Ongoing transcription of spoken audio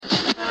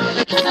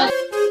It's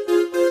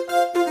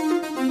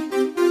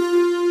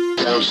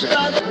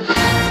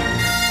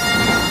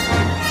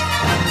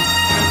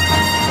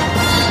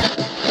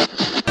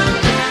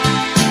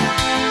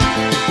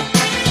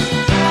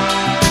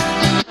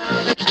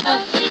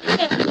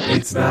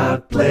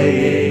Not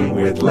Playing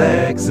with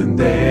Lex and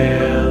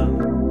Dan.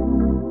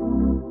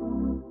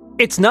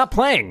 It's Not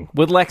Playing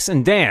with Lex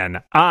and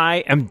Dan.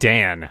 I am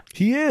Dan.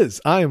 He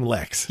is. I am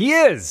Lex. He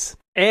is.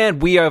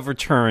 And we have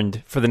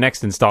returned for the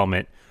next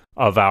installment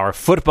of our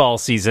football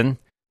season,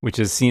 which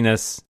has seen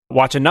us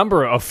watch a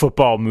number of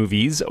football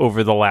movies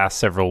over the last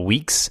several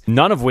weeks,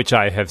 none of which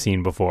I have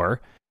seen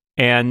before.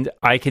 And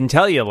I can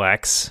tell you,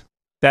 Lex,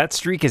 that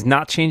streak is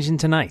not changing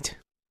tonight.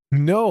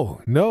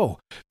 No,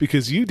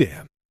 because you,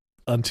 Dan,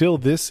 until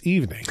this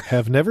evening,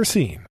 have never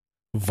seen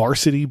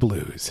Varsity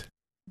Blues.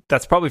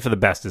 That's probably for the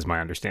best, is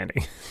my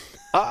understanding.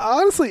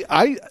 Honestly,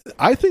 I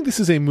think this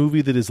is a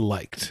movie that is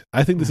liked.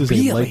 I think this is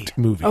a liked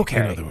movie, Okay.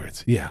 in other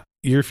words. Yeah.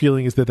 Your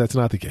feeling is that that's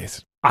not the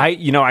case.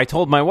 I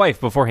told my wife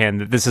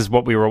beforehand that this is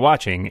what we were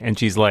watching, and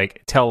she's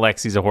like, tell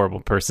Lex he's a horrible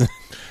person.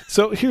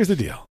 So here's the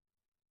deal.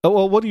 Oh,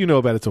 well, what do you know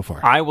about it so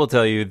far? I will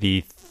tell you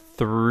the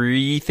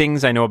 3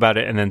 things I know about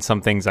it, and then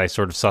some things I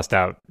sort of sussed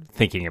out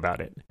thinking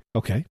about it.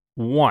 Okay.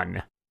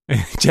 1,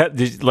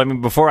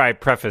 before I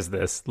preface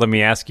this, let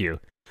me ask you,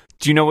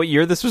 do you know what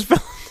year this was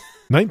filmed?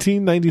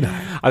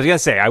 1999. I was going to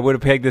say, I would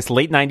have pegged this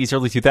late 90s,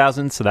 early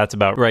 2000s, so that's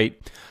about right.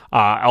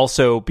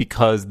 Also,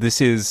 because this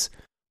is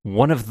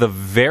one of the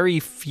very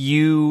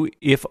few,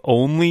 if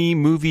only,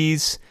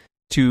 movies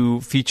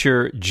to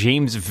feature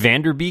James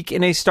Van Der Beek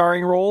in a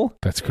starring role.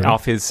 That's correct.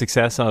 Off his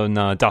success on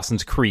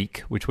Dawson's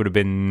Creek, which would have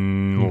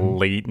been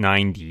late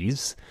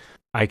 90s.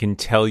 I can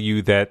tell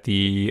you that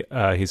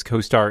his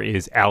co-star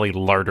is Ali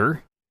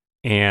Larter.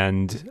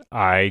 And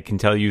I can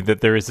tell you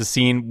that there is a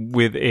scene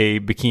with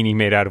a bikini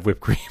made out of whipped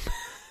cream.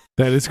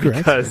 That is correct.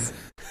 Because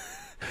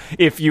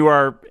if you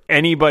are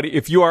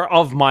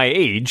of my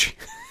age,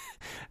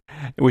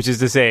 which is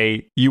to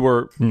say you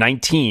were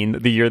 19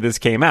 the year this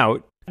came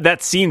out,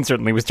 that scene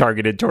certainly was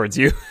targeted towards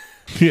you.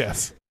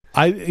 Yes.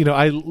 I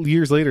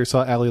years later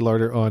saw Ali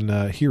Larter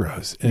on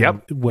Heroes.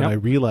 And when I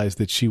realized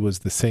that she was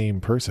the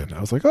same person, I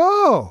was like,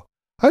 oh,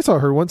 I saw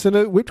her once in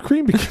a whipped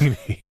cream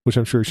bikini, which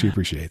I'm sure she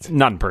appreciates.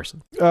 Not in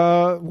person.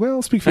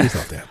 Well, speak for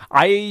yourself, Dan.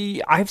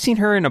 I've seen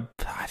her in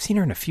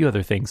a few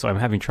other things, so I'm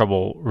having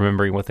trouble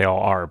remembering what they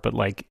all are. But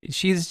like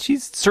she's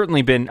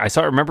certainly been.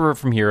 Remember her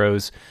from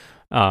Heroes.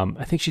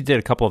 I think she did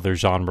a couple of their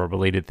genre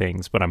related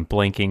things, but I'm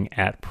blanking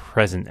at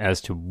present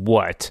as to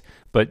what.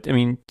 But I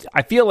mean,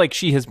 I feel like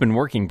she has been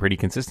working pretty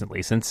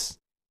consistently since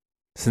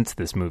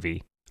this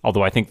movie.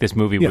 Although I think this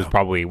movie was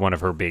probably one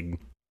of her big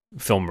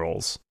film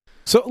roles.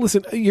 So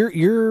listen,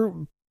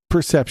 your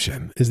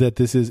perception is that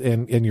this is,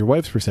 and your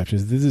wife's perception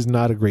is this is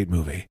not a great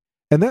movie.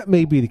 And that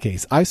may be the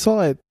case. I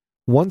saw it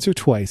once or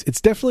twice. It's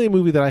definitely a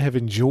movie that I have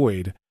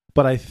enjoyed,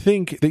 but I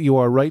think that you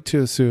are right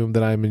to assume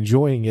that I'm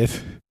enjoying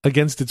it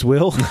against its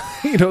will.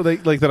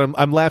 That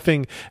I'm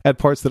laughing at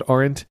parts that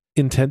aren't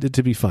intended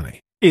to be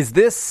funny. Is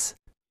this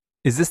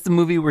the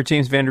movie where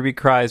James Van Der Beek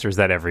cries, or is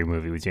that every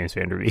movie with James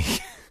Van Der Beek?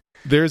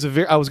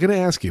 I was going to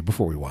ask you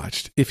before we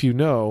watched if you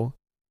know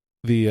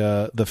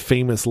the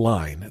famous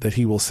line that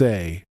he will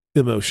say,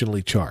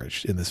 emotionally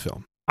charged, in this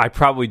film. I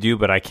probably do,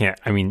 but I can't.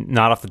 I mean,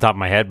 not off the top of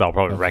my head, but I'll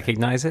probably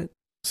recognize it.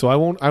 So I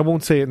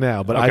won't say it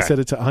now, but I said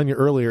it to Anya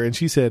earlier, and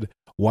she said,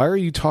 "Why are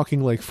you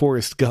talking like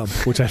Forrest Gump?"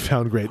 Which I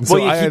found great. And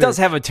he does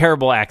have a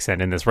terrible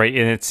accent in this, right?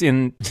 And it's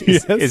in.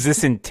 Is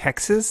this in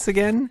Texas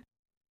again,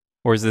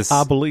 or is this?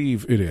 I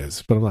believe it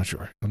is, but I'm not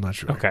sure.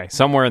 Okay,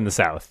 somewhere in the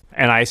South,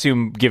 and I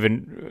assume,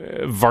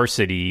 given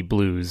Varsity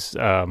Blues,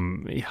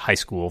 high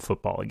school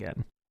football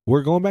again.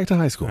 We're going back to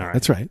high school. Right.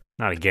 That's right.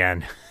 Not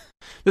again.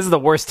 This is the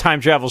worst time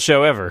travel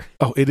show ever.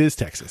 Oh, it is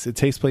Texas. It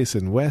takes place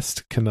in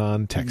West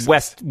Canaan,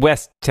 Texas.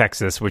 West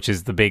Texas, which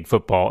is the big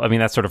football. I mean,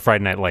 that's sort of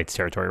Friday Night Lights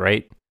territory,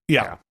 right?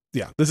 Yeah.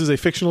 This is a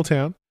fictional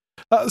town.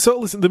 So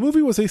listen, the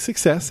movie was a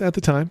success at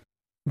the time.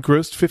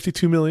 Grossed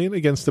 $52 million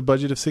against a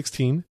budget of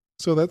 16.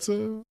 So that's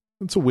a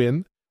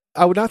win.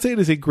 I would not say it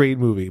is a great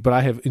movie, but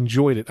I have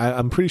enjoyed it.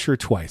 I'm pretty sure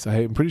twice.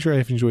 I'm pretty sure I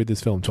have enjoyed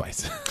this film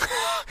twice.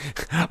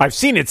 I've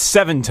seen it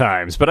 7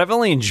 times, but I've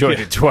only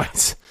enjoyed it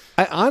twice.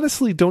 I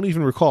honestly don't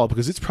even recall,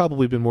 because it's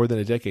probably been more than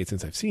a decade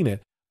since I've seen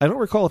it. I don't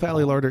recall if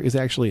Ali Larter is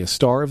actually a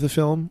star of the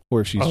film,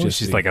 or if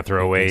she's like a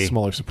throwaway,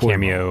 smaller support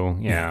cameo.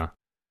 Yeah.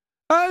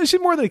 She's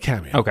more than a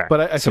cameo. Okay, but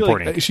I feel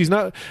supporting. like she's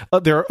not.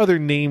 There are other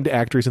named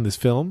actors in this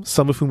film,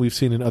 some of whom we've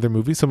seen in other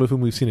movies, some of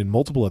whom we've seen in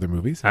multiple other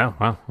movies. Oh,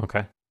 wow.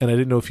 Okay. And I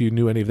didn't know if you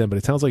knew any of them, but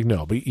it sounds like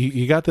no. But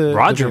you got the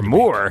Roger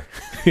Moore.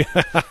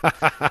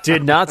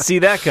 Did not see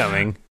that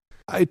coming.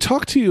 I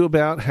talked to you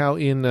about how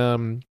in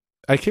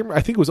I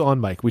think it was on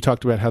Mike. We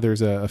talked about how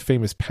there's a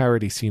famous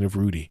parody scene of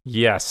Rudy.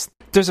 Yes.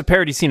 There's a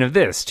parody scene of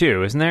this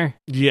too, isn't there?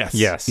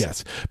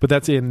 Yes. But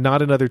that's in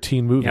Not Another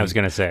Teen Movie. I was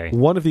going to say.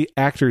 One of the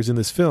actors in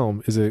this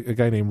film is a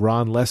guy named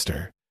Ron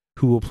Lester,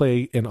 who will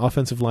play an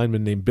offensive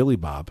lineman named Billy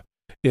Bob.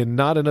 in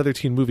Not Another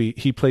Teen Movie,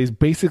 he plays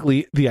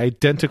basically the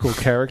identical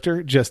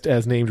character, just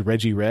as named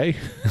Reggie Ray,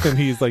 and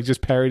he's like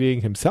just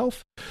parodying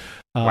himself.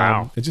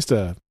 Wow. And just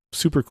a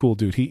super cool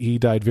dude. He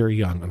died very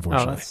young,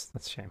 unfortunately.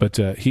 That's a shame. But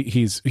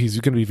he's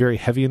going to be very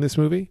heavy in this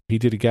movie. He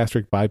did a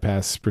gastric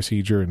bypass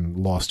procedure and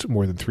lost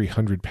more than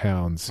 300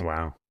 pounds.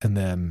 Wow. And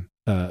then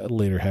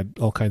later had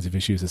all kinds of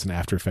issues as an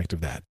after effect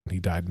of that. He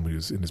died when he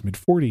was in his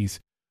mid-40s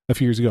a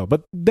few years ago.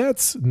 But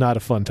that's not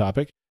a fun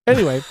topic.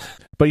 Anyway,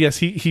 but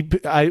yes,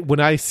 when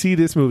I see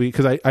this movie,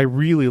 because I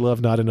really love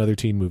Not Another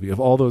Teen Movie. Of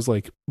all those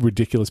like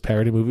ridiculous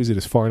parody movies, it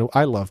is far and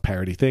I love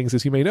parody things,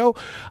 as you may know.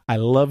 I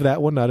love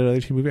that one, Not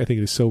Another Teen Movie. I think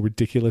it is so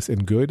ridiculous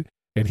and good.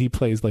 And he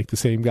plays like the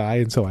same guy,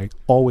 and so I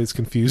always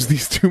confuse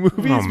these two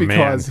movies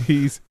because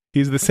he's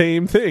the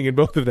same thing in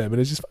both of them,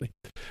 and it's just funny.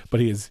 But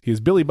he is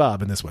Billy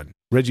Bob in this one,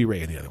 Reggie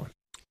Ray in the other one.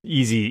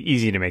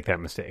 Easy to make that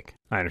mistake.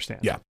 I understand.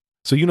 Yeah.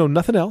 So you know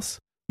nothing else.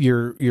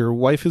 Your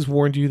wife has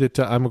warned you that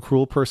I'm a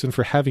cruel person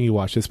for having you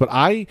watch this, but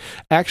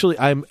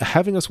I'm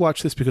having us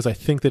watch this because I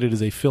think that it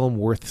is a film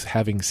worth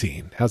having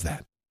seen. How's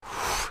that?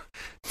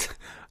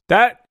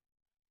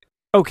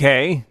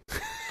 Okay.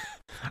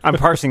 I'm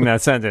parsing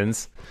that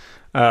sentence.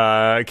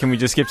 Can we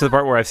just skip to the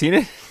part where I've seen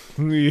it?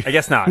 I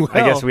guess not. Well,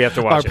 I guess we have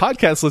to watch it. Our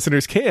podcast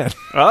listeners can.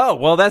 Oh,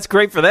 well, that's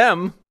great for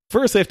them.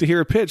 First, they have to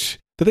hear a pitch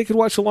that they could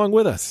watch along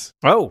with us.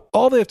 Oh.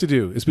 All they have to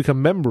do is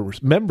become members,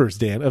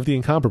 Dan, of The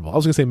Incomparable. I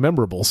was going to say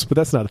memorables, but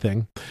that's not a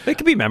thing. They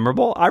could be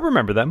memorable. I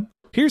remember them.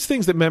 Here's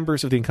things that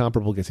members of The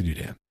Incomparable get to do,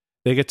 Dan.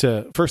 They get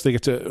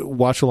to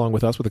watch along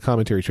with us with a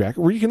commentary track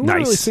where you can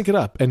literally sync it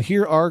up and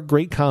hear our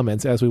great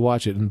comments as we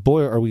watch it. And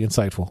boy, are we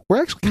insightful.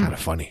 We're actually kind of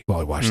funny while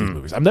we watch these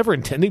movies. I'm never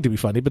intending to be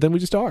funny, but then we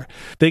just are.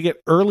 They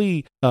get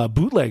early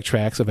bootleg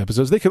tracks of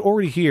episodes. They could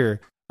already hear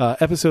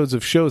episodes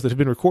of shows that have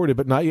been recorded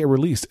but not yet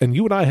released. And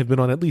you and I have been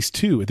on at least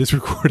 2 at this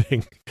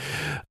recording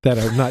that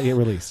are not yet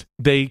released.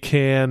 They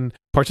can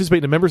participate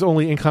in a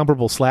members-only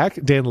Incomparable Slack.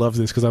 Dan loves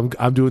this because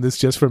I'm doing this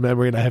just from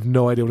memory and I have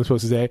no idea what I'm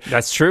supposed to say.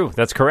 That's true.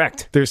 That's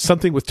correct. There's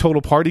something with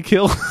Total Party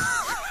Kill.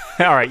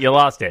 All right, you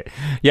lost it.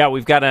 Yeah,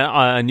 we've got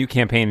a new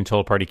campaign in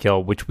Total Party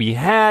Kill, which we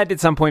had at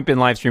some point been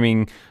live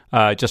streaming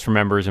just for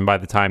members, and by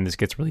the time this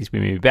gets released, we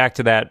may be back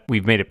to that.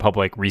 We've made it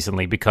public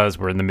recently because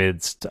we're in the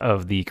midst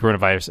of the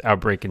coronavirus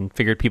outbreak and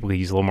figured people could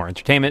use a little more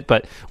entertainment,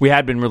 but we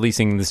had been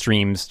releasing the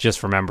streams just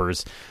for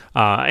members,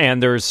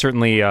 and there's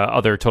certainly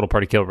other Total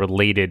Party Kill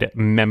related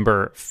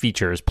member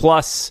features,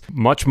 plus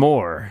much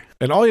more.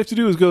 And all you have to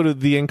do is go to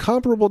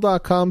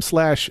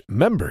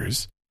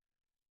theincomparable.com/members,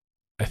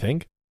 I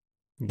think.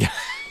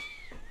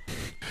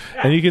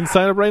 And you can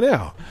sign up right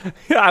now.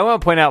 I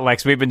want to point out,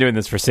 Lex, we've been doing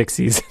this for 6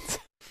 seasons.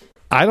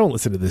 I don't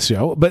listen to this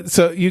show, but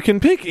so you can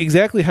pick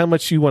exactly how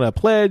much you want to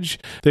pledge.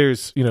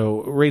 There's,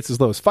 rates as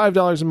low as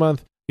 $5 a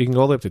month. You can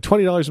go all the way up to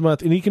 $20 a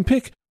month, and you can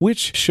pick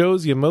which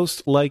shows you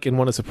most like and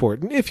want to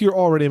support. And if you're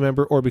already a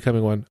member or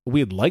becoming one,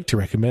 we'd like to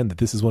recommend that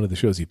this is one of the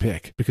shows you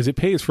pick because it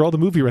pays for all the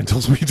movie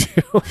rentals we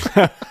do.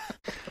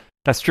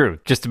 That's true.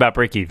 Just about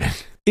break even.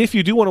 If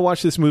you do want to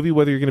watch this movie,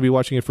 whether you're going to be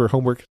watching it for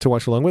homework to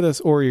watch along with us,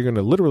 or you're going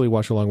to literally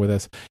watch along with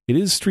us, it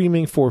is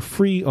streaming for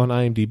free on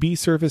IMDb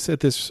service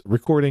at this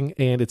recording,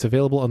 and it's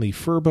available on the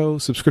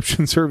Furbo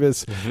subscription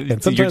service.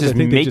 And sometimes I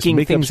think they just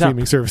make up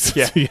streaming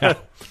services. Yeah.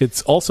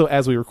 It's also,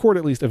 as we record,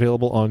 at least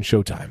available on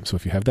Showtime. So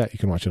if you have that, you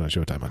can watch it on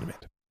Showtime on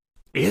demand.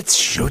 It's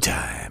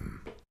Showtime.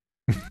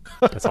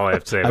 That's all I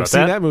have to say about that. I've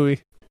seen that movie.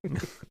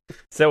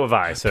 So have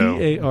I. So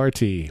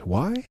PART.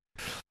 Why?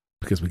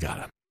 Because we got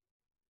him.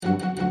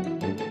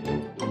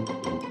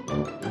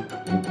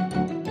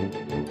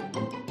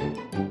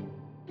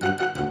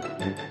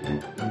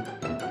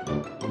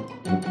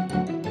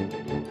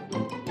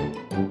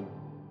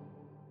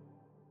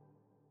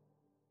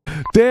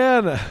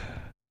 Dan,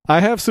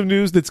 I have some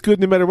news that's good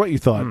no matter what you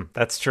thought.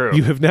 That's true.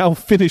 You have now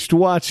finished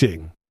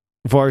watching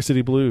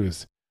Varsity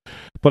Blues.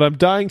 But I'm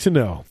dying to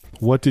know,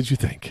 what did you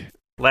think?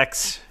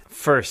 Lex,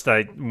 first,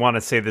 I want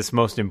to say this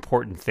most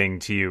important thing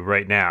to you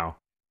right now.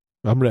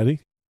 I'm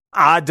ready.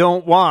 I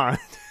don't want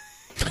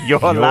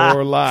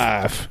your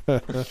life.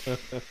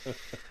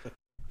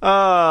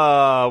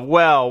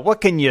 Well,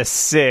 what can you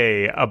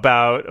say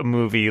about a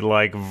movie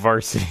like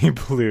Varsity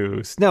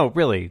Blues? No,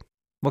 really.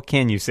 What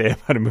can you say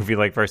about a movie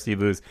like Varsity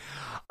Blues?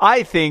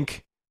 I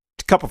think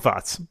a couple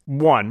thoughts.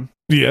 One,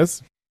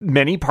 yes,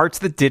 many parts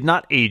that did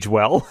not age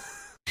well.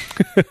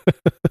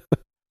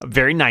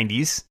 Very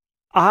 90s.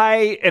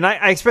 I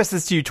expressed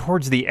this to you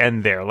towards the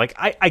end there. Like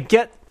I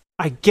get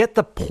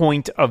the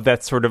point of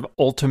that sort of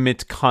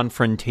ultimate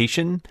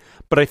confrontation,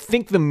 but I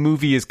think the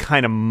movie is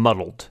kind of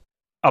muddled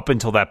up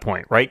until that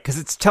point, right? Because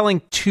it's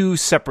telling 2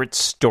 separate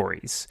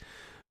stories.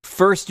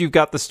 First, you've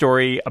got the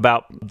story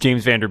about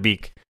James Van Der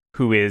Beek,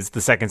 who is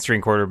the second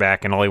string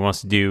quarterback, and all he wants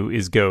to do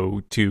is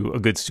go to a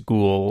good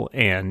school,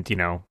 and,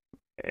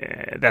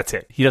 that's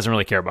it. He doesn't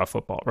really care about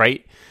football,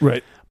 right?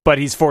 Right. but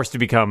he's forced to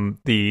become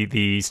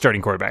the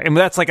starting quarterback. And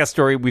that's like a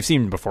story we've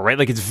seen before, right?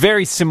 Like it's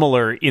very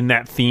similar in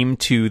that theme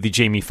to the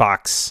Jamie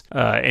Foxx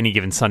Any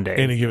Given Sunday.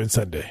 Any Given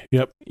Sunday.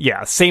 Yep.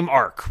 Yeah, same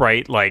arc,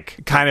 right?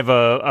 Like kind of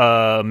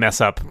a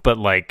mess up, but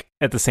like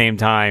at the same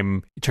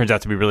time, it turns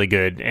out to be really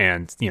good,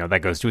 and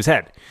that goes to his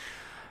head.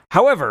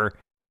 However,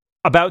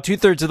 about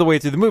 2/3 of the way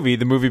through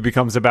the movie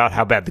becomes about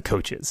how bad the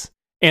coach is.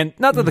 And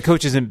not that the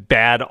coach isn't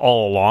bad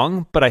all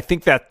along, but I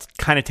think that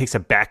kind of takes a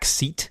back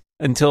seat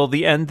until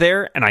the end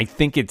there. And I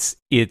think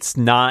it's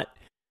not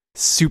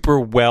super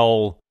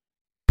well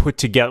put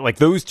together. Like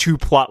those two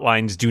plot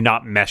lines do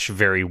not mesh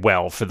very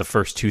well for the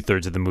first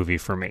 2/3 of the movie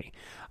for me.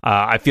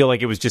 I feel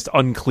like it was just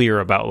unclear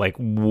about like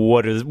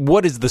what is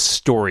the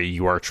story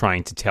you are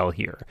trying to tell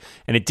here.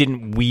 And it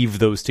didn't weave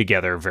those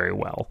together very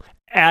well.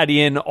 Add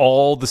in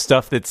all the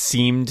stuff that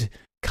seemed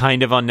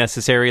kind of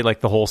unnecessary,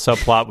 like the whole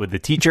subplot with the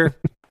teacher.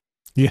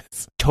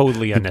 Yes.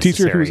 Totally unnecessary. The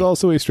teacher who's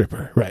also a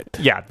stripper. Right.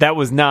 Yeah, there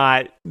was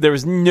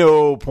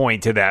no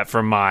point to that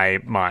from my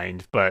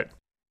mind. But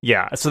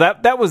yeah, so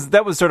that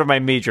was sort of my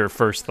major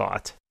first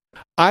thought.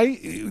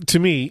 To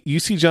me, you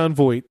see Jon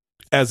Voight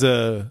as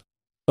a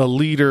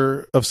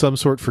leader of some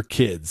sort for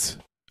kids,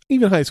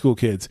 even high school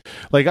kids.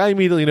 Like I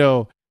immediately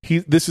know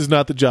this is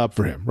not the job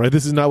for him, right?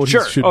 This is not what he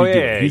should be doing.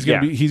 Yeah,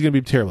 he's gonna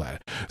be terrible at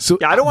it. So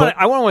yeah, I don't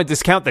want to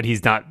discount that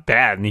he's not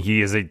bad and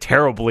he is a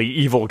terribly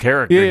evil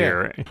character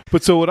here.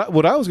 But so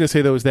what I was gonna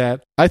say though is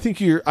that I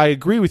think I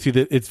agree with you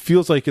that it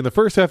feels like in the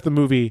first half of the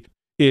movie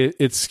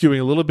it's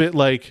skewing a little bit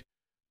like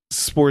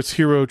sports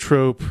hero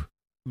trope.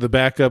 The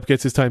backup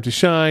gets his time to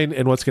shine,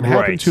 and what's going to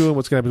happen to him,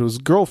 what's going to happen to his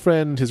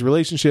girlfriend, his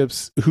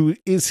relationships, who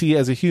is he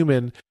as a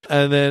human?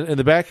 And then in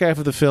the back half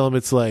of the film,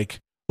 it's like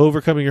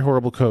overcoming your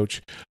horrible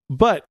coach.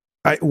 But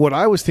what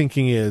I was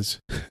thinking is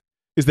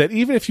that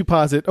even if you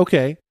posit,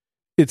 okay,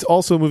 it's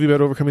also a movie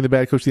about overcoming the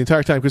bad coach the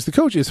entire time, because the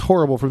coach is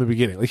horrible from the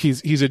beginning. Like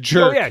he's a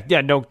jerk. Oh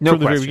yeah, no from question,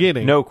 the very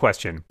beginning. No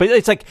question. But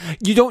it's like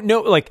you don't know.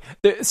 Like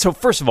so,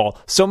 first of all,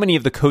 so many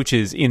of the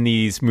coaches in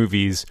these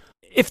movies,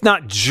 if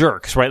not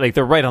jerks, right? Like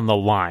they're right on the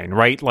line,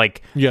 right?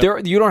 Like you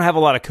don't have a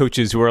lot of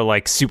coaches who are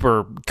like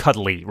super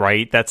cuddly,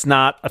 right? That's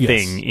not a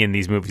thing in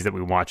these movies that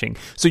we're watching.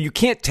 So you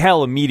can't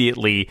tell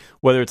immediately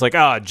whether it's like,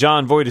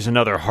 Jon Voight is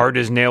another hard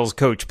as nails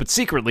coach, but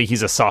secretly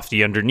he's a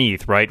softie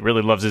underneath, right?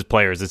 Really loves his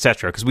players,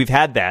 etc. Because we've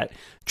had that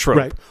trope.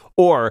 Right.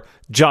 Or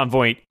Jon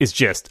Voight is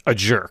just a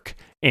jerk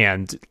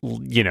and,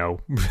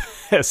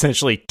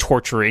 essentially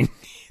torturing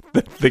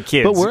the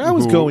kids. But where I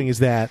was going is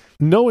that,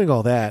 knowing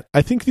all that,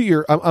 I think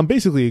that I'm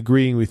basically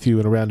agreeing with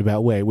you in a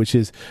roundabout way, which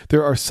is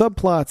there are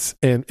subplots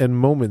and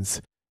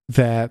moments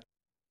that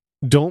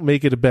don't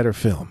make it a better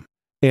film.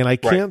 And I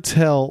can't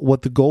tell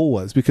what the goal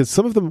was, because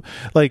some of them,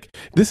 like,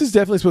 this is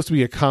definitely supposed to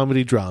be a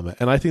comedy drama.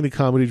 And I think the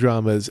comedy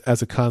dramas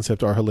as a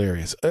concept are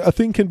hilarious. A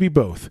thing can be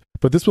both,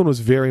 but this one was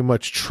very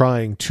much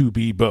trying to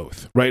be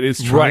both, right?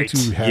 It's trying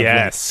to have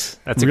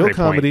that's a real great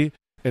comedy point.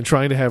 And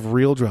trying to have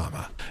real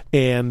drama.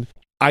 And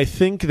I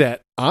think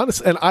that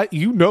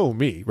and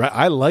me, right?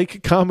 I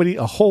like comedy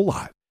a whole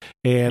lot.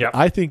 And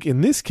I think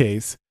in this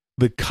case,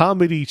 the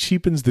comedy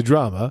cheapens the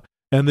drama,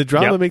 and the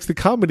drama makes the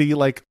comedy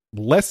like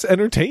less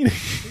entertaining.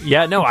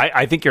 Yeah, no,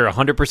 I think you're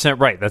 100%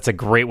 right. That's a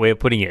great way of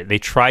putting it. They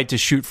tried to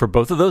shoot for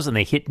both of those and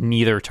they hit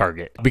neither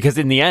target. Because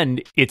in the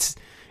end, it's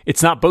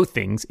not both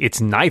things,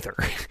 it's neither.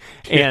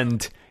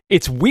 And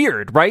it's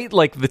weird, right?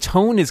 Like the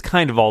tone is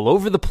kind of all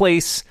over the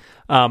place.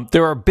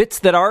 There are bits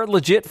that are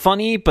legit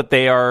funny, but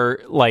they are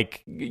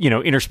like,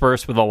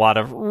 interspersed with a lot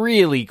of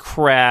really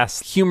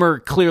crass humor,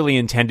 clearly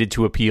intended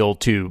to appeal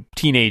to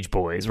teenage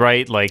boys,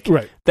 right? Like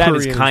that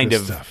is kind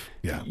of stuff.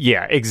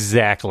 Yeah,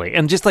 exactly.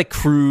 And just like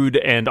crude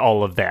and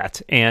all of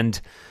that.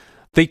 And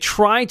they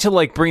try to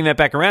like bring that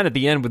back around at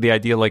the end with the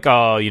idea like,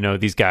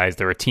 these guys,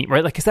 they're a team,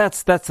 right? Like, 'cause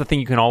that's the thing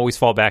you can always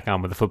fall back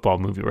on with a football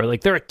movie, where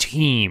like they're a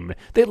team,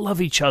 they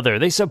love each other,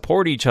 they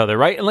support each other,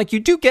 right? And like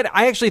you do get,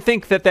 I actually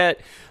think that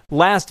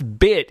last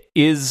bit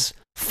is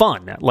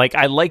fun. Like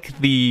I like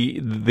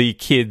the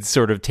kids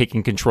sort of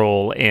taking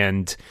control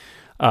and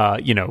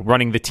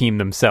running the team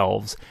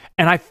themselves.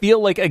 And I feel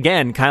like,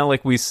 again, kind of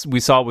like we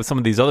saw with some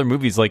of these other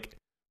movies, like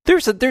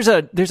there's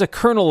a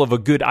kernel of a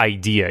good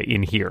idea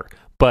in here.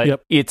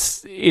 But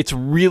it's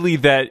really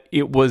that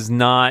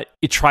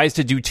it tries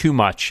to do too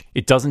much.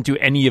 It doesn't do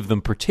any of them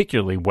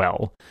particularly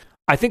well.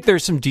 I think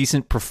there's some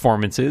decent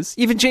performances.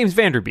 Even James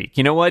Van Der Beek,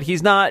 you know what?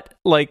 He's not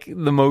like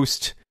the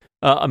most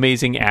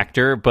amazing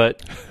actor,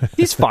 but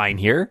he's fine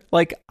here.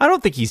 Like, I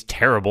don't think he's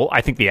terrible. I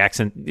think the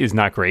accent is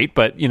not great,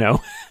 but,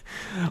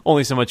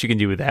 only so much you can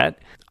do with that.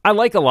 I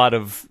like a lot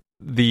of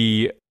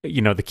the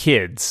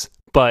kids,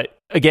 but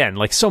again,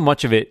 like so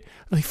much of it,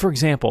 like for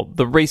example,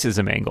 the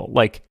racism angle,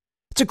 like,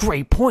 it's a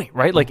great point,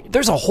 right? Like,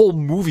 there's a whole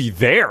movie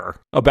there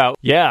about,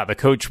 the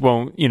coach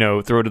won't,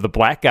 throw to the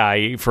black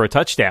guy for a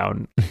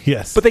touchdown.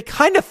 Yes. But they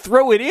kind of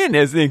throw it in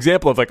as an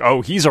example of like,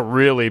 oh, he's a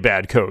really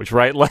bad coach,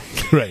 right?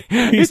 Like, right.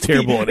 He's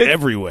terrible in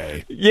every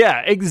way.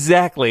 Yeah,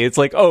 exactly. It's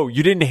like, oh,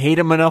 you didn't hate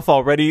him enough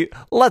already?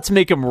 Let's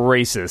make him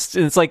racist.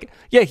 And it's like,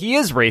 yeah, he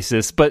is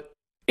racist, but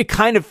it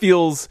kind of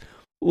feels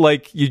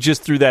like you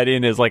just threw that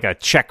in as like a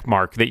check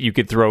mark that you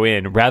could throw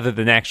in rather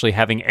than actually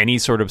having any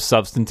sort of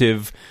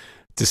substantive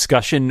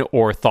discussion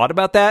or thought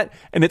about that.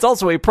 And it's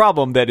also a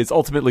problem that is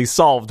ultimately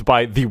solved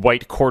by the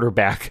white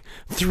quarterback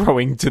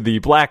throwing to the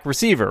black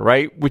receiver,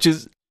 right? Which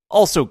is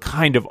also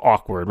kind of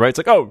awkward, right? It's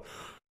like, oh,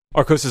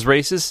 Arcos is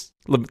racist?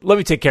 Let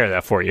me take care of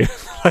that for you.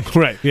 Like,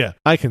 right, yeah.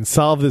 I can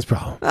solve this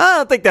problem. I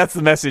don't think that's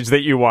the message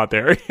that you want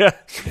there.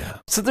 Yeah.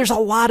 So there's a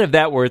lot of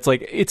that where it's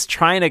like, it's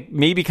trying to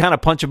maybe kind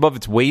of punch above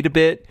its weight a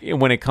bit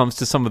when it comes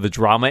to some of the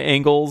drama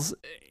angles.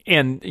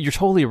 And you're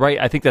totally right.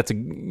 I think that's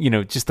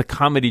just the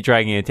comedy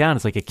dragging it down.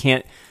 It's like it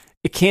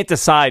can't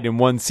decide in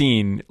one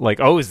scene, like,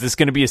 oh, is this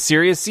going to be a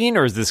serious scene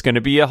or is this going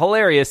to be a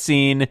hilarious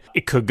scene?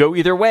 It could go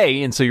either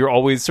way. And so you're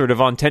always sort of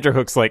on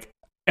tenterhooks like,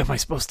 am I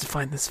supposed to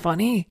find this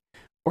funny?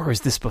 Or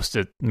is this supposed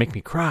to make me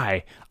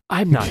cry?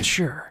 I'm not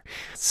sure.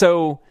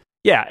 So,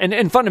 yeah,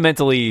 and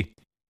fundamentally,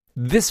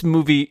 this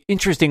movie,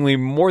 interestingly,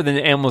 more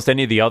than almost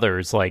any of the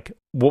others, like,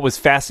 what was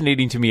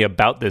fascinating to me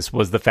about this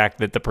was the fact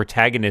that the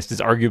protagonist is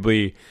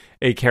arguably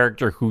a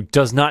character who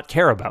does not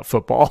care about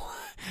football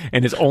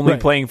and is only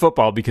playing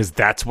football because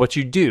that's what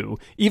you do,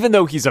 even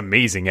though he's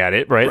amazing at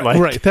it, right?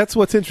 Right. That's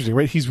what's interesting,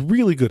 right? He's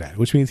really good at it,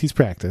 which means he's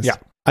practiced. Yeah.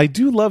 I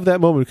do love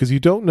that moment because you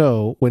don't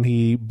know when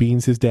he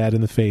beans his dad in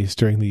the face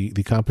during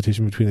the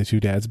competition between the two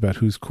dads about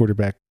whose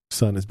quarterback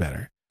son is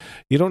better.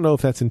 You don't know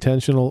if that's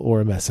intentional or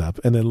a mess up.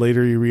 And then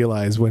later you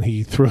realize when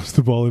he throws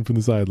the ball in from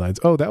the sidelines,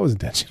 oh, that was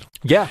intentional.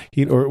 Yeah.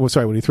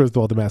 When he throws the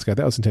ball to the mascot,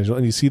 that was intentional.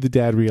 And you see the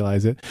dad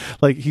realize it.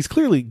 Like, he's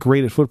clearly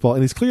great at football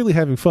and he's clearly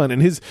having fun.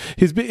 And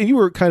and you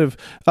were kind of,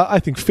 I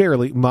think,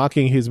 fairly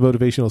mocking his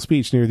motivational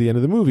speech near the end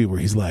of the movie where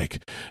he's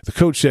like, the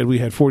coach said we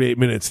had 48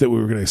 minutes that we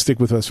were going to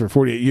stick with us for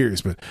 48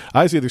 years. But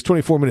I say there's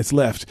 24 minutes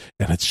left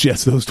and it's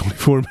just those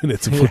 24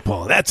 minutes of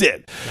football. That's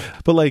it.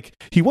 But like,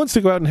 he wants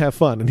to go out and have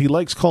fun and he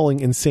likes calling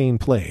insane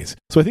plays.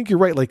 So I think you're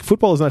right. Like,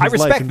 football is not his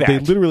life. And they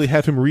literally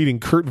have him reading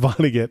Kurt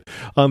Vonnegut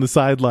on the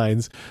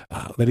sidelines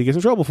that he gets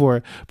in trouble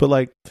for. But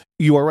like,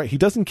 you are right. He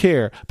doesn't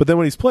care. But then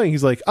when he's playing,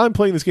 he's like, I'm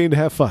playing this game to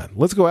have fun.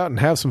 Let's go out and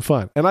have some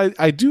fun. And I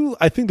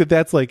think that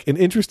that's like an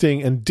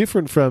interesting and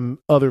different from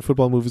other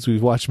football movies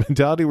we've watched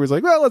mentality where it's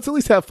like, well, let's at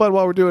least have fun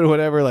while we're doing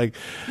whatever. Like,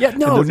 yeah,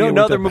 no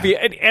other movie.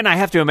 And I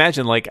have to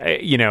imagine, like,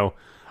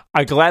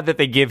 I'm glad that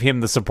they give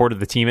him the support of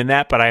the team in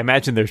that, but I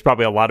imagine there's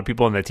probably a lot of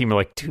people on that team who are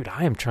like, dude,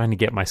 I am trying to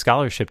get my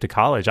scholarship to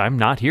college. I'm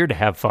not here to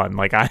have fun.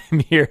 Like, I'm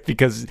here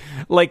because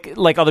like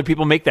other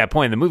people make that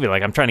point in the movie,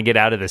 like, I'm trying to get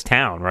out of this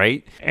town,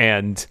 right?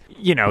 And,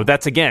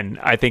 that's, again,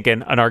 I think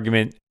an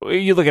argument.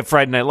 You look at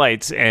Friday Night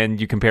Lights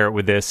and you compare it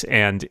with this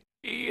and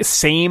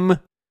same,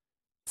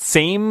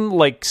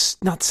 like,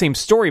 not same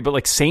story, but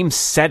like same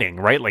setting,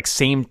 right? Like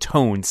same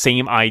tone,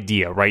 same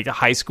idea, right?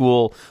 High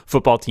school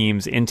football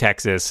teams in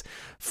Texas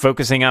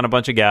focusing on a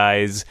bunch of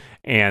guys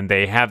and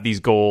they have these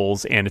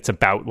goals and it's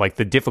about like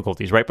the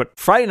difficulties, right? But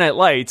Friday Night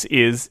Lights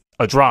is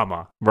a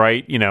drama,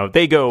 right?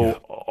 They go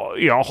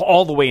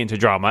all the way into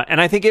drama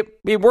and I think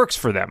it works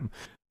for them.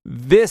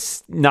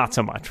 This, not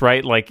so much,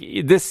 right? Like,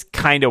 this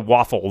kind of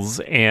waffles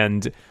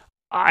and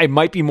I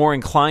might be more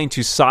inclined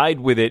to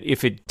side with it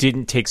if it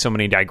didn't take so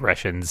many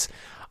digressions.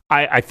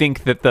 I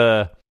think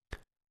that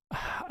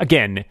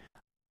again,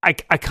 I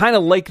kind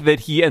of like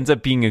that he ends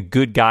up being a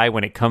good guy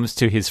when it comes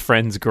to his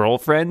friend's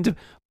girlfriend.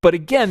 But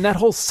again, that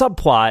whole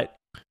subplot,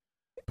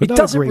 it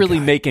doesn't really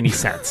make any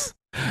sense.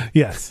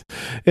 Yes.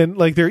 And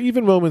like, there are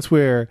even moments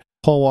where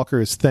Paul Walker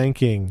is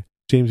thanking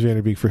James Van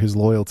Der Beek for his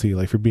loyalty,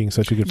 like for being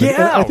such a good friend.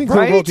 Yeah, I think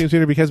overall James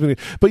Van Der Beek has been,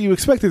 but you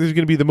expect that there's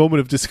going to be the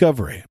moment of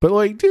discovery. But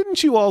like,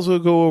 didn't you also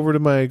go over to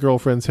my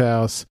girlfriend's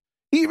house,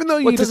 even though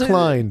you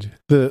declined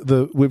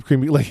the whipped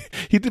cream? Like,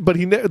 he did, but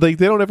like,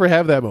 they don't ever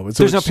have that moment.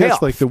 So there's it's no just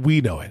payoff. like we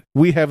know it.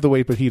 We have the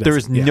weight, but he doesn't.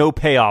 There's no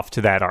payoff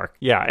to that arc.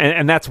 Yeah,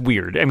 and that's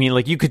weird. I mean,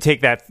 like, you could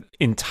take that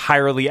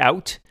entirely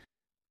out,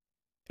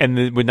 and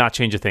it would not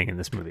change a thing in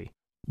this movie.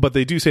 But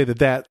they do say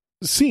that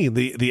scene,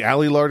 the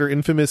Ali Larder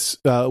infamous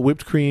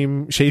whipped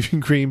cream,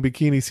 shaving cream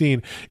bikini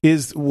scene,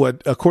 is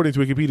what, according to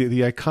Wikipedia,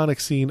 the iconic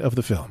scene of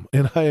the film,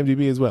 and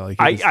IMDb as well. Like,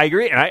 I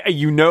agree,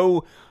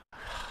 and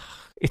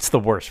it's the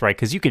worst, right?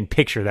 Because you can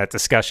picture that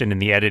discussion in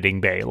the editing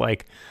bay,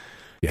 like,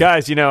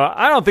 guys,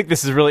 I don't think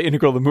this is really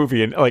integral to the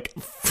movie, and like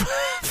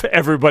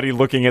everybody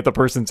looking at the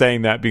person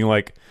saying that, being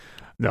like,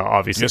 no,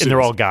 obviously, and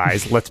they're all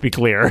guys. Let's be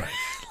clear.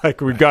 Like,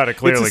 we've got to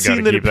clearly it's a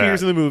scene that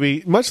appears in the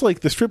movie, much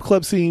like the strip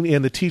club scene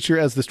and the teacher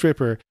as the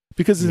stripper,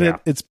 because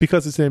it's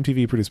because it's an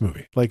MTV produced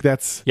movie. Like,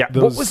 that's what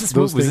was this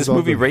movie? Was this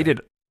movie rated?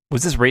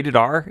 Was this rated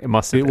R? It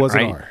must have been. It was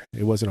right? an R.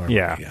 It was an R.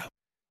 Yeah. Movie, yeah.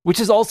 Which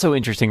is also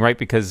interesting, right?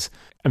 Because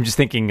I'm just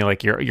thinking,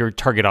 like, your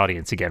target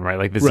audience again, right?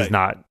 Like,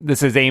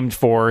 this is aimed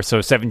for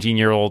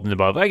 17-year-old and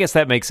above. I guess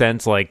that makes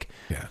sense. Like,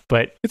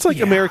 but it's like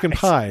American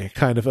Pie,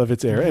 kind of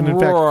its era. And in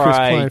fact, Chris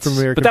Klein from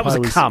American Pie, but that was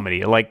a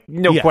comedy, like,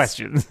 no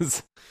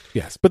questions.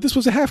 Yes, but this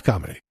was a half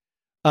comedy.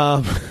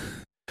 But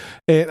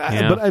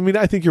I mean,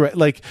 I think you're right.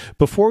 Like,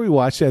 before we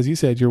watched, as you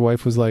said, your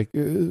wife was like,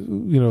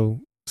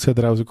 said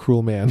that I was a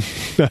cruel man,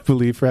 I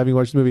believe, for having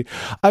watched the movie.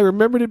 I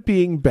remembered it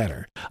being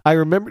better. I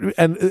remembered,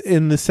 and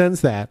in the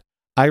sense that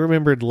I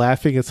remembered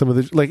laughing at some of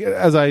the, like,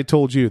 as I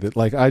told you, that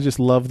like I just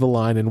love the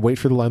line and wait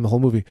for the line the whole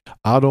movie.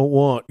 I don't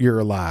want you're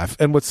alive.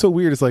 And what's so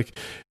weird is like,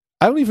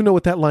 I don't even know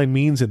what that line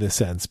means in this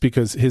sense,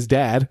 because his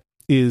dad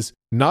is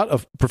not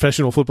a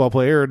professional football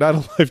player or not a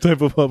lifetime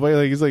football player.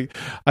 Like, he's like,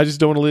 I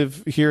just don't want to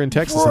live here in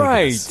Texas,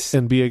 I guess,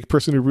 and be a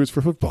person who roots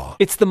for football.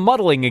 It's the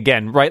muddling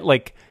again, right?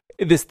 Like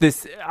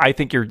this. I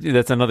think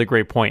that's another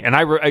great point. And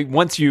I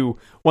once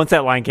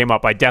that line came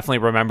up, I definitely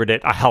remembered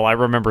it. Hell, I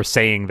remember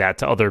saying that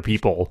to other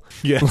people.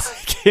 Yes,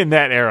 like in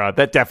that era.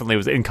 That definitely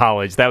was in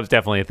college. That was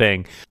definitely a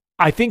thing.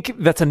 I think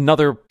that's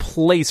another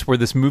place where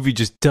this movie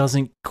just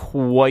doesn't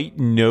quite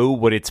know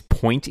what its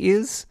point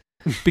is,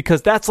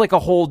 because that's like a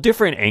whole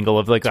different angle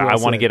of like, I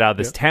want to get out of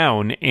this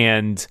town,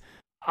 and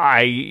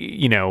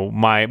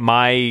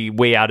my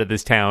way out of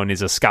this town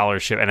is a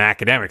scholarship, an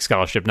academic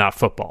scholarship, not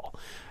football.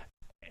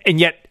 And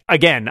yet,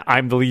 again,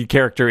 I'm the lead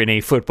character in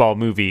a football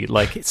movie.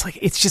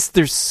 It's just,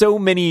 there's so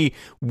many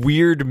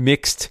weird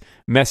mixed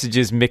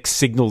messages, mixed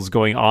signals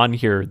going on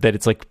here that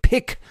it's like,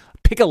 pick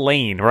a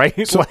lane,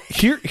 right? So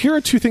here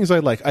are two things I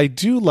like. I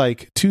do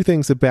like two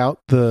things about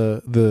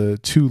the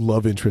two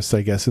love interests,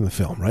 I guess, in the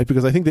film, right?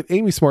 Because I think that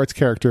Amy Smart's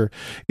character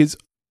is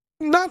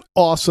not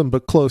awesome,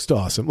 but close to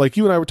awesome. Like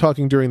you and I were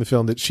talking during the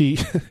film that she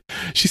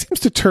seems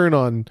to turn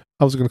on,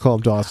 I was going to call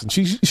him Dawson.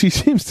 She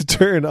seems to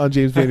turn on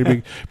James Van Der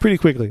Beek pretty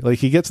quickly. Like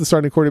he gets the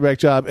starting quarterback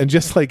job, and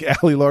just like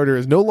Ali Larter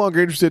is no longer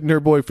interested in her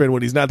boyfriend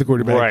when he's not the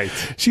quarterback.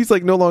 Right. She's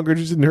like no longer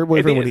interested in her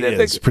boyfriend when he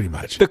is, pretty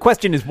much. The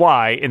question is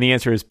why, and the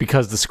answer is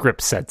because the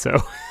script said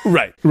so.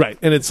 Right.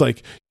 And it's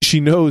like she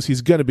knows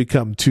he's going to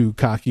become too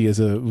cocky as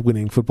a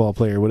winning football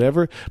player or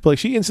whatever, but like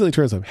she instantly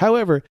turns on him.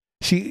 However,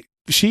 she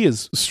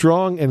is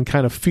strong and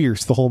kind of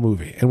fierce the whole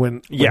movie. And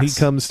when he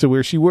comes to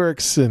where she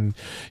works and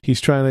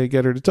he's trying to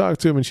get her to talk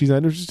to him and she's not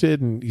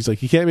interested, and he's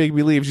like, you can't make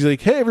me leave. She's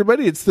like, hey,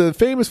 everybody, it's the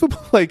famous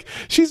football. Like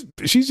she's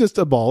just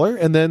a baller.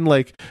 And then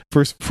like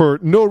for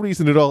no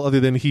reason at all other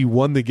than he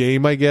won the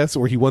game, I guess,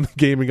 or he won the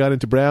game and got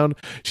into Brown,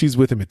 she's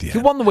with him at the end.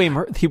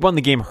 He won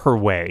the game her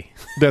way.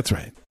 That's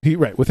right.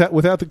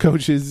 Without the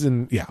coaches,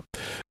 and yeah.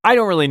 I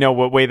don't really know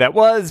what way that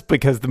was,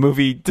 because the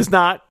movie does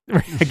not,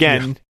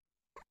 again, yeah.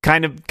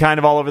 Kind of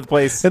all over the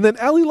place. And then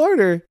Ali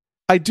Larter,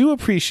 I do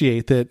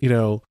appreciate that,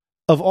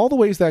 of all the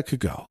ways that could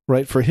go,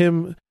 right? For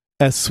him,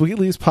 as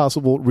sweetly as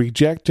possible,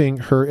 rejecting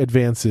her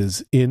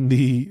advances in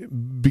the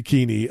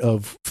bikini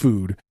of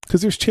food.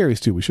 Because there's cherries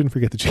too. We shouldn't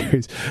forget the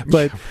cherries.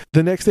 But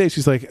the next day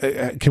she's like,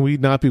 can we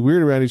not be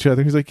weird around each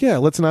other? He's like, yeah,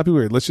 let's not be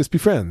weird. Let's just be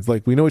friends.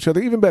 Like, we know each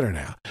other even better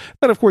now.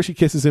 And of course she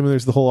kisses him and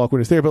there's the whole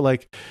awkwardness there. But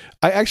like,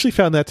 I actually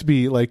found that to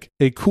be like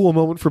a cool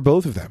moment for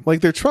both of them.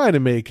 Like, they're trying to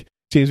make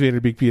James Van Der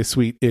Beek be a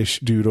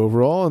sweet-ish dude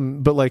overall,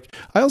 but like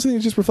I also think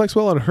it just reflects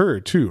well on her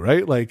too,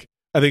 right? Like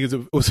I think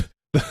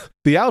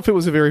the outfit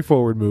was a very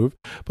forward move,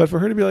 but for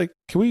her to be like,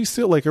 can we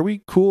still, like, are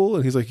we cool?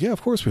 And he's like, yeah,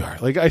 of course we are.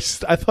 Like I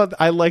thought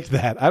I liked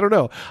that. I don't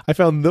know. I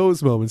found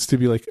those moments to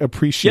be like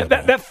appreciable.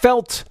 Yeah, that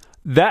felt.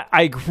 That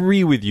I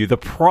agree with you. The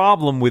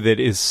problem with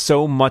it is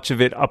so much of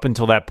it up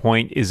until that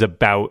point is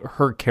about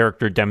her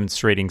character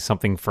demonstrating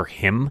something for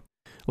him.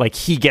 Like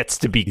he gets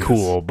to be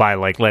cool by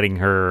like letting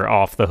her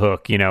off the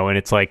hook, and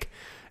it's like,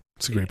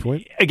 it's a great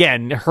point.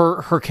 Again,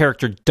 her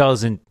character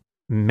doesn't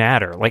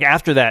matter. Like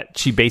after that,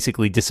 she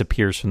basically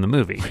disappears from the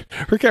movie.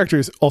 Her character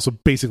is also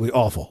basically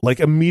awful. Like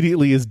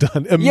immediately is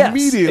done.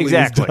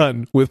 Is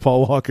done with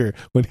Paul Walker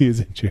when he is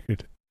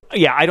injured.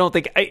 Yeah, I don't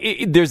think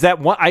there's that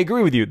one. I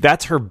agree with you.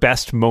 That's her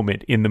best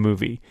moment in the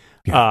movie.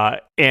 Yeah.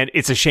 And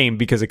it's a shame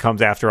because it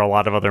comes after a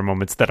lot of other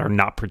moments that are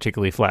not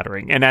particularly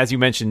flattering. And as you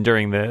mentioned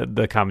during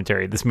the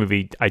commentary, this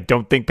movie, I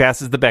don't think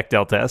passes the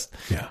Bechdel test.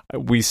 Yeah.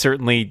 We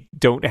certainly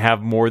don't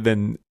have more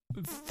than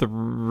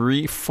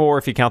 3, 4,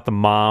 if you count the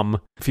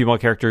mom, female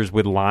characters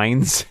with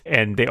lines,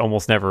 and they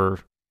almost never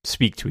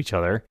speak to each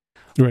other.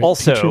 Right.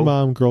 Also, teacher,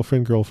 mom,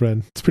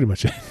 girlfriend. It's pretty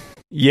much it.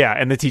 Yeah,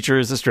 and the teacher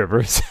is a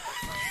stripper.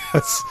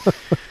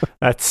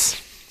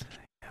 That's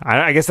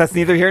I guess that's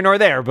neither here nor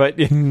there, but...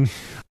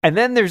 And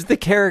then there's the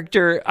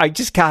character, I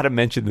just gotta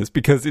mention this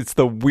because it's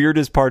the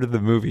weirdest part of the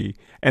movie.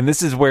 And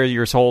this is where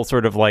your whole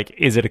sort of like,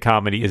 is it a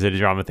comedy, is it a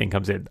drama thing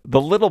comes in.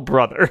 The little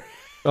brother.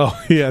 Oh,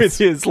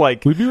 yes. It is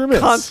like We'd be remiss.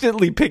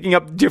 Constantly picking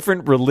up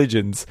different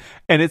religions.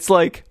 And it's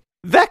like,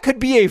 that could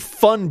be a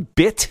fun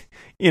bit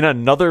in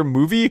another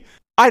movie.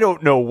 I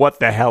don't know what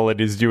the hell it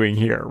is doing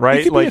here, right?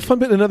 It could be a fun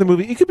bit in another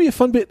movie. It could be a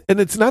fun bit,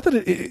 and it's not that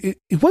it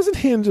wasn't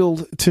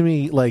handled to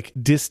me like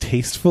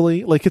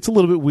distastefully. Like it's a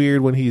little bit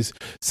weird when he's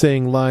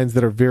saying lines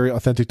that are very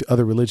authentic to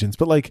other religions,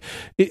 but like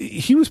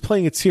he was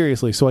playing it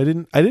seriously, so I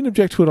didn't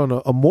object to it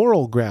on a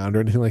moral ground or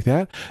anything like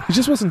that. It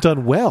just wasn't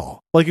done well.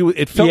 Like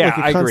it felt like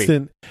a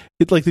constant.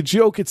 Like the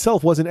joke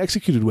itself wasn't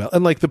executed well,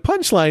 and like the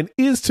punchline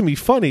is to me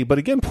funny, but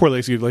again poorly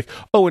executed. Like,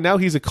 oh, and now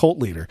he's a cult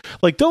leader.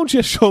 Like, don't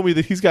just show me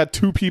that he's got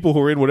 2 people who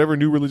are in whatever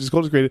new religious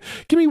cult is created.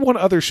 Give me one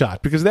other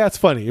shot because that's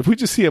funny. If we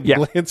just see a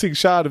glancing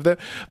shot of that,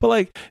 but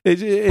like,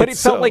 it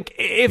felt like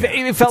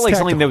it felt like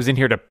something that was in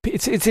here to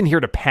it's in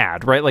here to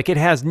pad, right? Like it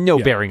has no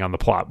bearing on the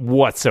plot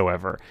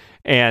whatsoever,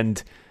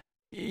 and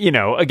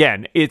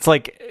again, it's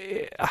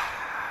like.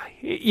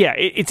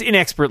 it's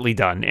inexpertly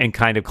done and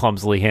kind of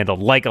clumsily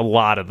handled, like a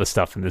lot of the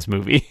stuff in this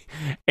movie.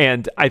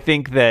 And I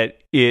think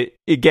that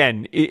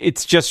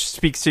it just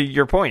speaks to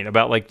your point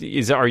about like,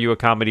 are you a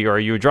comedy or are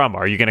you a drama?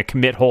 Are you going to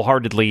commit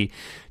wholeheartedly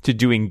to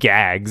doing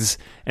gags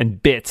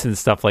and bits and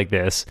stuff like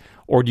this?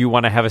 Or do you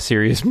want to have a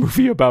serious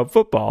movie about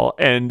football?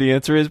 And the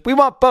answer is, we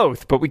want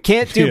both, but we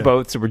can't do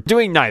both, so we're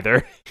doing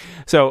neither.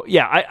 So,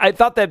 yeah, I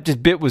thought that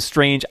just bit was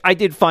strange. I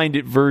did find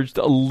it verged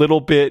a little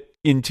bit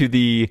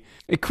into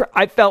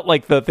I felt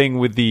like the thing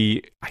with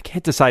I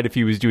can't decide if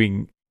he was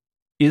doing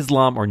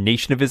Islam or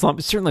Nation of Islam.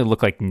 It certainly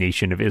looked like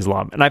Nation of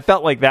Islam. And I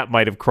felt like that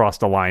might have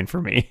crossed a line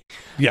for me.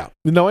 Yeah.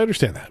 No, I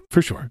understand that,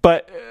 for sure.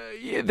 But,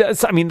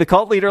 the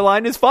cult leader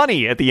line is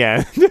funny at the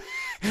end.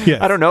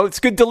 Yes. I don't know. It's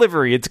good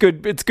delivery. It's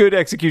good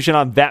execution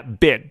on that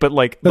bit. But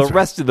like the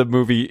rest of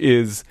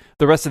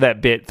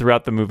that bit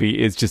throughout the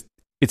movie is just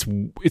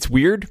it's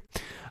weird.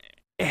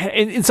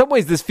 And in some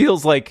ways, this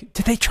feels like,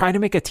 did they try to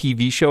make a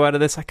TV show out of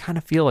this? I kind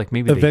of feel like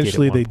maybe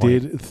eventually they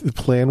did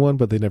plan one,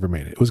 but they never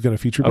made it. It was going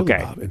to feature Billy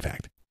Bob, in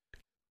fact.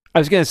 I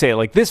was going to say,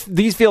 like,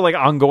 these feel like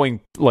ongoing,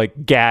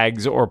 like,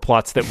 gags or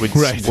plots that would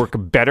work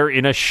better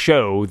in a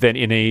show than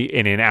in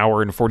an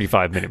hour and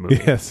 45-minute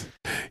movie. Yes.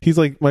 He's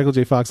like Michael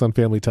J. Fox on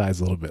Family Ties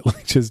a little bit,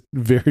 like just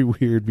very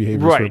weird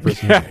behavior for a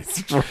person.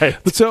 Yes, right.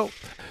 But so,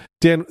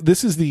 Dan,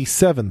 this is the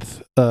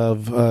 7th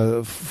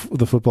of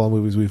the football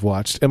movies we've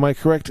watched. Am I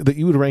correct that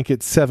you would rank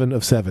it 7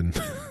 of 7?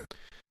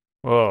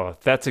 Oh,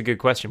 that's a good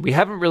question. We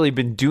haven't really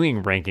been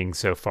doing rankings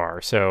so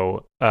far.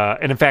 So,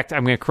 and in fact,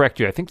 I'm going to correct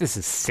you. I think this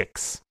is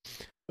 6.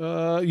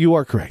 You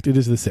are correct. It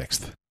is the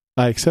 6th.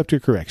 I accept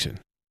your correction.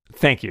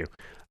 Thank you.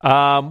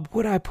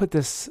 Would I put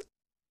this?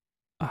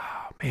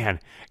 Oh man,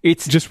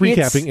 it's just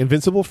recapping: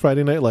 Invincible,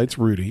 Friday Night Lights,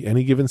 Rudy,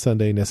 Any Given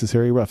Sunday,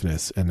 Necessary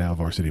Roughness, and now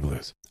Varsity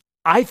Blues.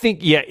 I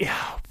think,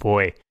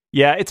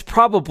 it's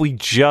probably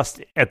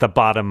just at the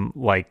bottom,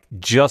 like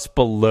just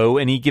below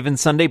Any Given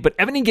Sunday. But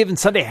Any Given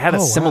Sunday had a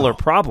similar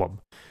problem.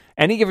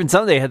 Any Given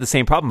Sunday had the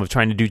same problem of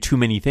trying to do too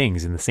many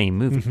things in the same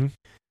movie. Mm-hmm.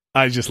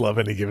 I just love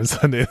Any Given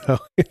Sunday, though.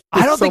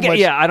 I don't think,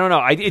 I don't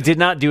know. It did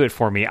not do it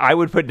for me. I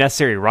would put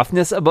Necessary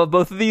Roughness above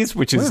both of these,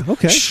 which is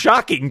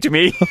shocking to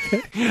me.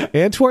 Okay.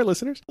 And to our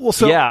listeners. Well,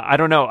 I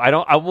don't know.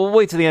 I will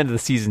wait till the end of the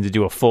season to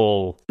do a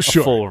full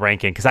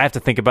ranking, because I have to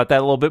think about that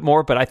a little bit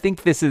more. But I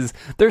think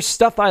there's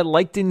stuff I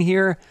liked in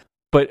here,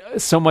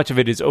 but so much of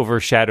it is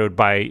overshadowed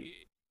by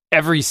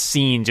every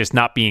scene just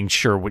not being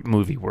sure what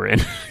movie we're in.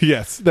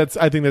 Yes,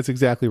 I think that's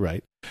exactly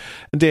right.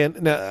 And Dan,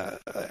 now,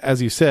 as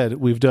you said,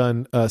 we've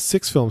done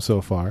 6 films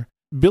so far.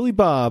 Billy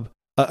Bob,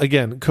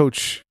 again,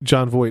 Coach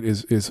John Voight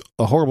is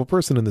a horrible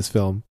person in this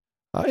film,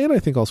 and I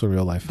think also in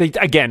real life.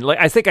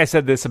 I think I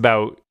said this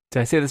about. Did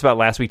I say this about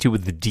last week too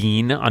with the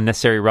dean on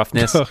Necessary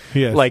Roughness?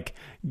 Yes. Like,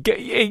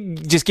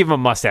 just give him a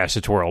mustache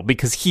to twirl,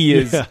 because he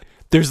is. Yeah.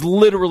 There's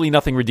literally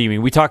nothing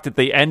redeeming. We talked at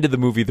the end of the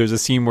movie, there's a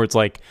scene where it's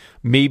like,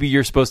 maybe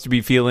you're supposed to be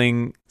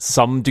feeling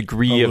some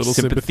degree of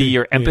sympathy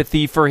or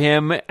empathy for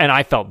him, and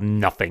I felt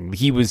nothing.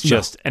 He was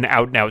just an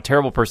out-and-out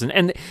terrible person.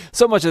 And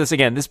so much of this,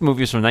 again, this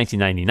movie is from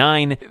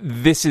 1999.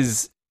 This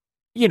is,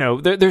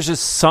 there's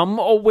just some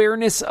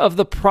awareness of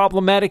the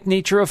problematic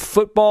nature of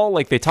football.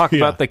 Like, they talk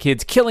about the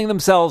kids killing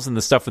themselves and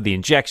the stuff with the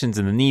injections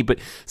in the knee, but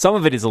some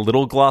of it is a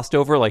little glossed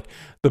over. Like,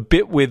 the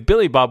bit with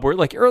Billy Bob, where,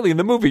 like, early in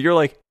the movie, you're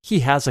like,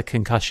 he has a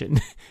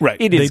concussion. Right.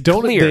 It is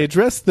clear. They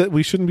address that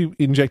we shouldn't be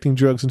injecting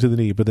drugs into the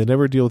knee, but they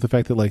never deal with the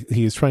fact that, like,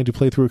 he is trying to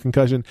play through a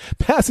concussion,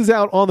 passes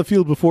out on the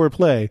field before a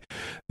play,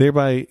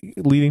 thereby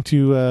leading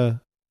to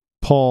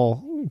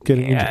Paul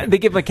getting injured. They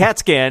give him a CAT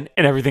scan,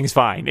 and everything's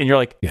fine. And you're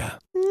like,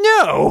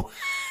 no.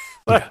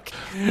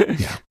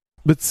 Yeah.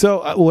 But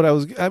so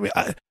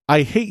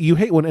I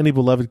hate when any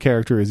beloved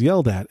character is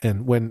yelled at,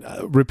 and when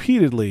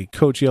repeatedly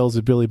Coach yells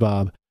at Billy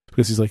Bob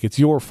because he's like, it's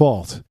your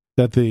fault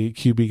that the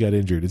QB got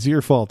injured. It's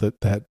your fault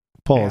that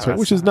Paul is hurt,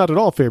 which is not at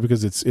all fair,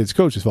 because it's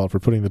Coach's fault for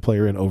putting the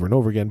player in over and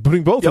over again,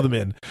 putting both of them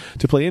in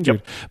to play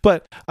injured.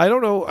 But I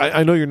don't know.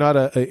 I know you're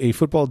not a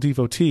football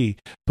devotee,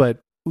 but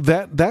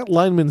that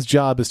lineman's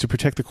job is to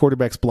protect the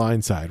quarterback's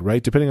blind side,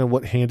 right? Depending on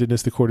what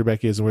handedness the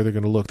quarterback is and where they're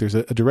going to look. There's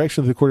a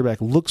direction that the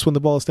quarterback looks when the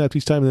ball is snapped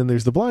each time, and then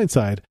there's the blind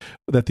side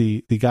that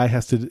the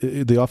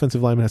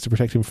offensive lineman has to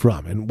protect him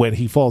from. And when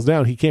he falls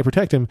down, he can't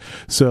protect him,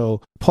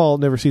 so Paul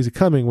never sees it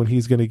coming when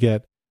he's going to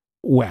get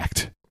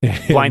whacked.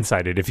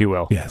 Blindsided, if you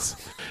will. Yes.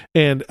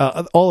 And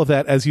all of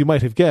that, as you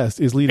might have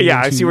guessed, is leading into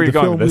I see where you're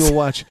going with this. We will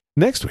watch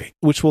next week,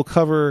 which will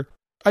cover,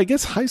 I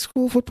guess, high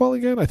school football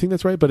again. I think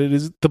that's right, but it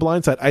is The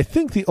Blind Side. I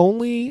think the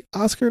only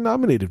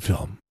Oscar-nominated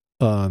film.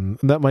 And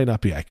that might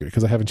not be accurate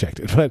because I haven't checked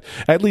it, but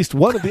at least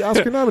one of the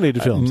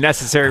Oscar-nominated films.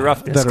 Necessary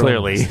Roughness,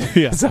 clearly.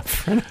 Yeah.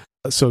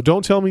 So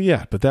don't tell me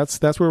yet, but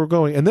that's where we're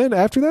going. And then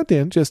after that,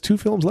 Dan, just 2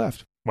 films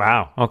left.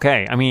 Wow.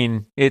 Okay. I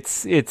mean, it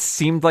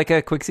seemed like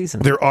a quick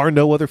season. There are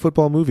no other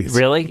football movies.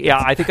 Really?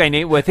 Yeah. I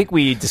think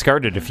we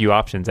discarded a few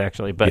options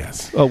actually. But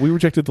yes. Oh, we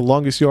rejected The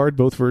Longest Yard,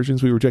 both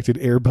versions. We rejected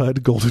Air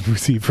Bud, Golden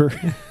Receiver.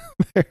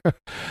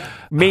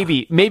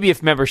 Maybe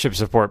if membership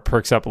support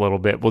perks up a little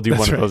bit, we'll do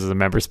one of those as a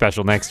member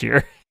special next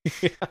year.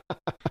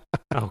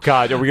 Oh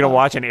God, are we gonna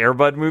watch an Air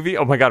Bud movie?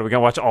 Oh my God, are we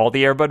gonna watch all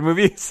the Air Bud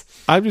movies?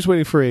 I'm just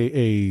waiting for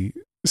a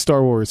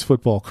Star Wars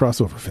football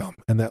crossover film,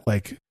 and that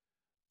like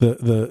the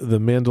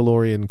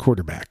Mandalorian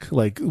quarterback.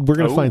 Like we're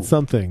gonna find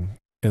something,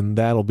 and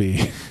that'll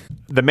be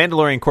The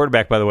Mandalorian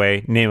quarterback. By the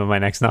way, name of my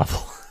next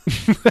novel.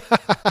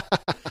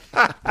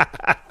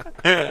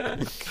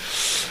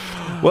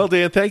 Well,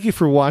 Dan, thank you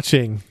for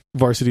watching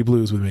Varsity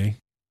Blues with me.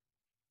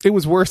 It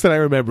was worse than I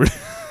remembered.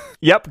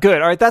 Yep,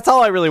 good. All right, that's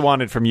all I really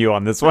wanted from you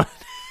on this one.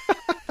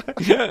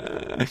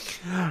 The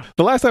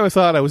last time I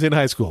saw it, I was in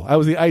high school. I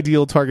was the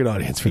ideal target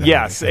audience for that.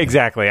 Yes, movie.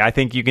 exactly. I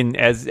think you can,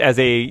 as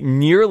a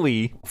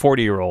nearly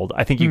 40-year-old,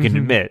 I think you can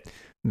admit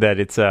that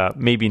it's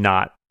maybe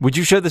not. Would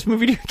you show this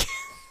movie to your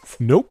kids?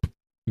 Nope.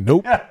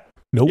 Nope. Yep.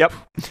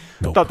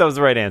 Nope. Thought that was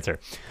the right answer.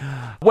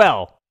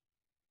 Well,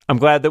 I'm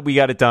glad that we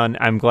got it done.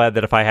 I'm glad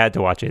that if I had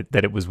to watch it,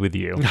 that it was with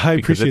you. I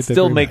because appreciate it that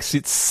still very makes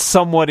it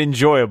somewhat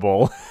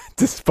enjoyable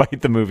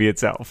despite the movie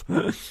itself.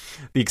 The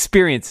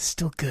experience is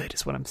still good,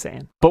 is what I'm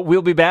saying. But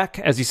we'll be back,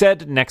 as you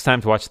said, next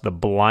time to watch The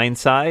Blind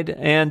Side.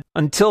 And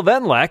until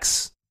then,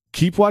 Lex,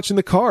 keep watching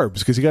the carbs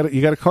because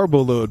you got a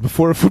carbo load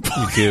before a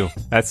football. You do.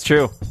 That's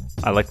true.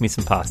 I like me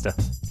some pasta.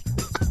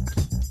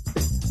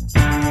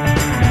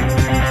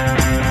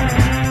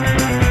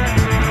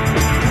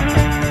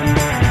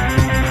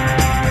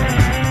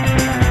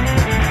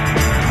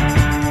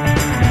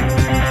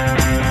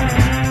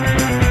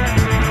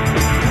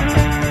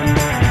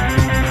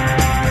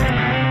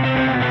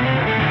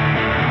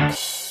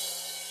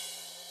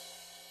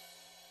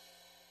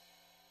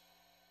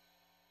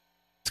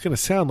 It's going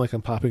to sound like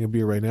I'm popping a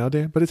beer right now,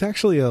 Dan, but it's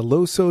actually a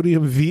low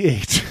sodium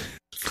V8.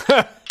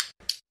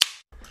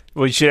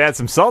 Well, you should add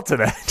some salt to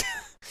that.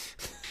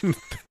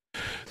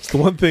 It's the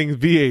one thing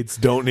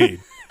V8s don't need.